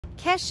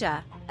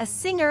Kesha, a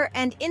singer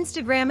and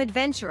Instagram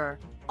adventurer,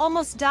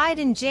 almost died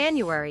in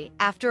January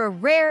after a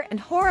rare and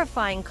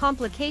horrifying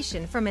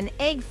complication from an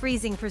egg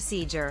freezing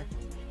procedure.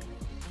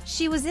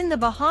 She was in the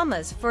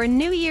Bahamas for a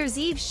New Year's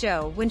Eve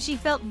show when she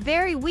felt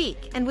very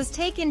weak and was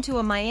taken to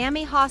a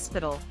Miami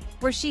hospital,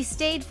 where she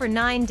stayed for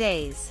 9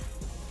 days.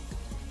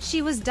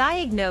 She was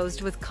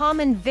diagnosed with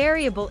common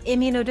variable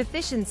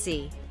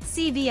immunodeficiency,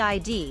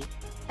 CVID,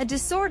 a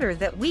disorder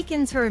that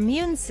weakens her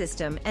immune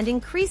system and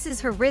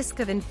increases her risk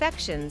of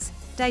infections,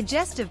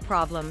 digestive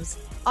problems,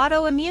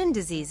 autoimmune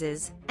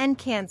diseases, and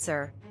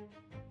cancer.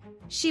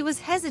 She was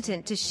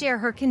hesitant to share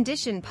her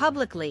condition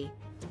publicly,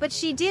 but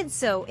she did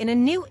so in a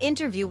new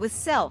interview with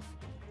Self,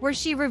 where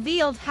she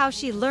revealed how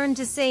she learned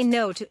to say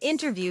no to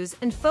interviews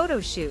and photo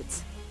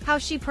shoots, how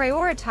she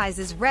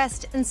prioritizes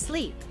rest and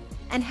sleep,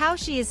 and how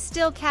she is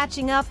still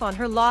catching up on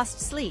her lost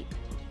sleep.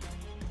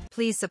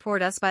 Please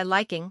support us by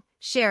liking,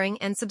 sharing,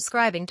 and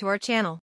subscribing to our channel.